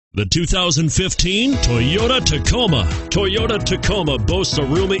The 2015 Toyota Tacoma. Toyota Tacoma boasts a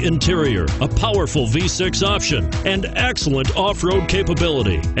roomy interior, a powerful V6 option, and excellent off-road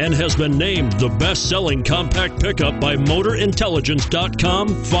capability, and has been named the best-selling compact pickup by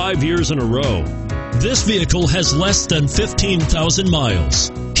MotorIntelligence.com 5 years in a row. This vehicle has less than 15,000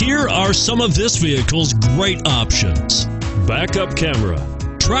 miles. Here are some of this vehicle's great options: backup camera,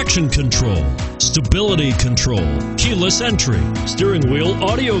 traction control, stability control, keyless entry, steering wheel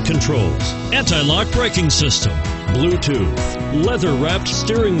audio controls, anti-lock braking system, Bluetooth, leather-wrapped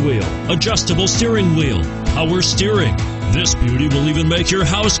steering wheel, adjustable steering wheel, power steering. This beauty will even make your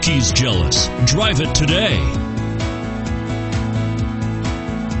house keys jealous. Drive it today.